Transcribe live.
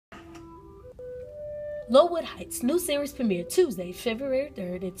Lowood Heights, new series premiere Tuesday, February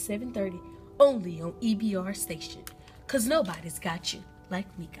 3rd at 7:30, only on EBR station. Cause nobody's got you like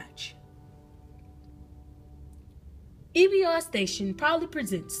we got you. EBR station proudly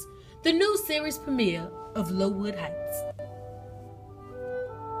presents the new series premiere of Lowood Heights.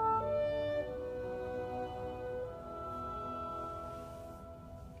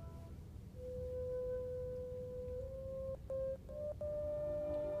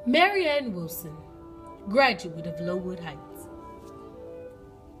 Marianne Wilson, graduate of Lowood Heights.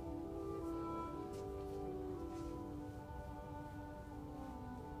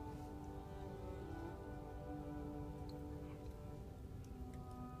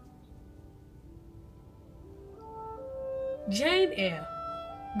 Jane Eyre,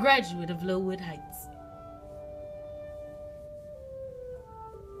 graduate of Lowood Heights.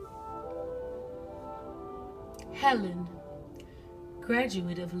 Helen,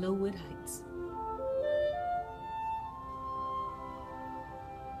 graduate of Lowood Heights.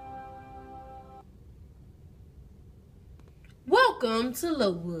 Welcome to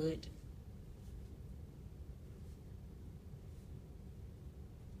Lowood.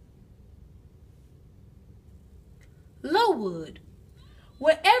 Lowood,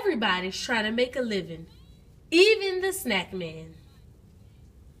 where everybody's trying to make a living, even the snack man.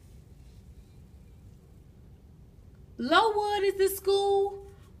 Lowood is the school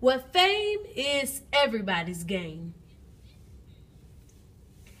where fame is everybody's game.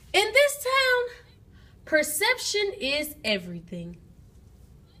 In this town, perception is everything.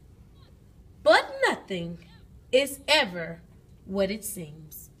 But nothing is ever what it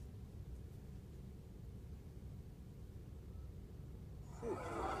seems.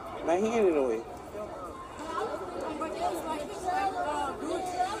 My hand in the way.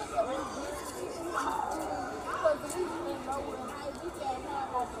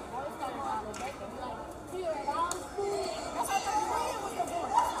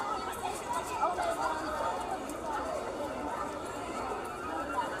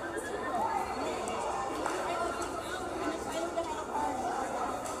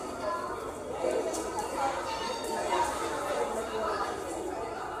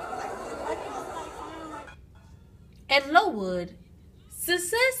 At Lowood,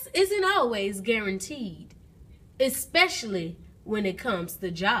 success isn't always guaranteed, especially when it comes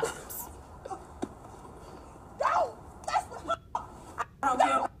to jobs. I don't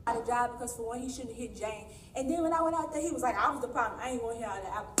care about the job because for one, he shouldn't have hit Jane. And then when I went out there, he was like, I was the problem. I ain't going to hear all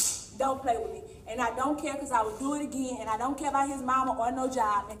that. Don't play with me. And I don't care because I would do it again. And I don't care about his mama or no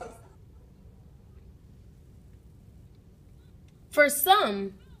job. And For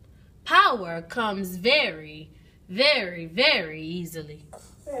some, power comes very easily.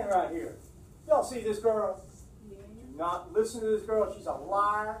 Stand right here. Y'all see this girl? Do not listen to this girl. She's a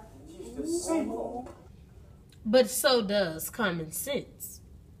liar. She's deceitful. But so does common sense.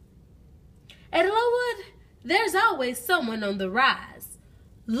 At Lowood, there's always someone on the rise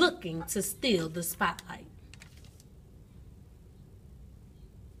looking to steal the spotlight.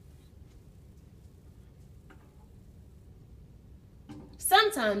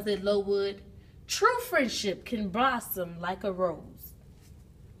 Sometimes at Lowood, true friendship can blossom like a rose.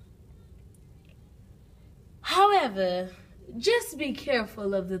 However, just be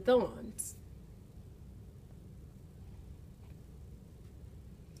careful of the thorns.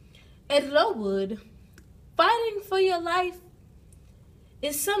 At Lowood, fighting for your life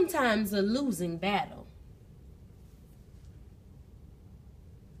is sometimes a losing battle.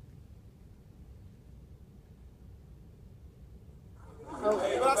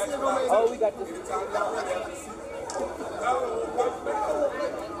 Oh, we got this.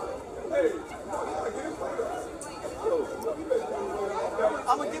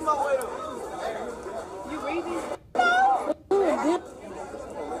 I'm gonna get my way up. You reading?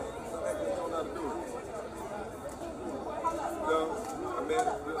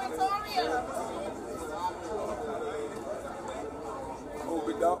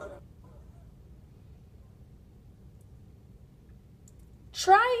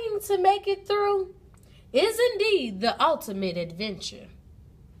 Trying to make it through is indeed the ultimate adventure.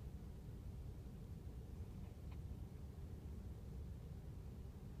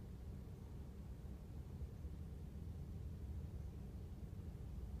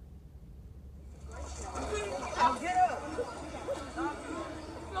 get up.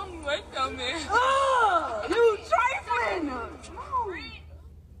 Don't wake up, man. Oh, you trifling.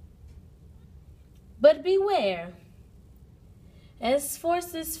 But beware, as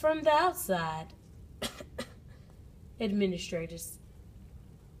forces from the outside, administrators,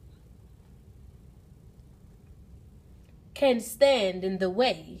 can stand in the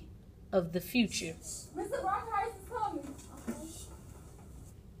way of the future. Mr. Brockhurst is coming.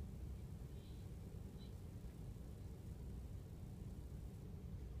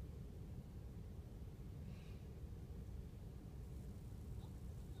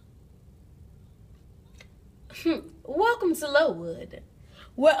 Welcome to Lowood,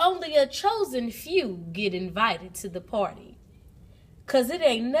 where only a chosen few get invited to the party. 'Cause it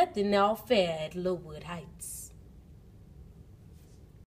ain't nothing all fair at Lowood Heights.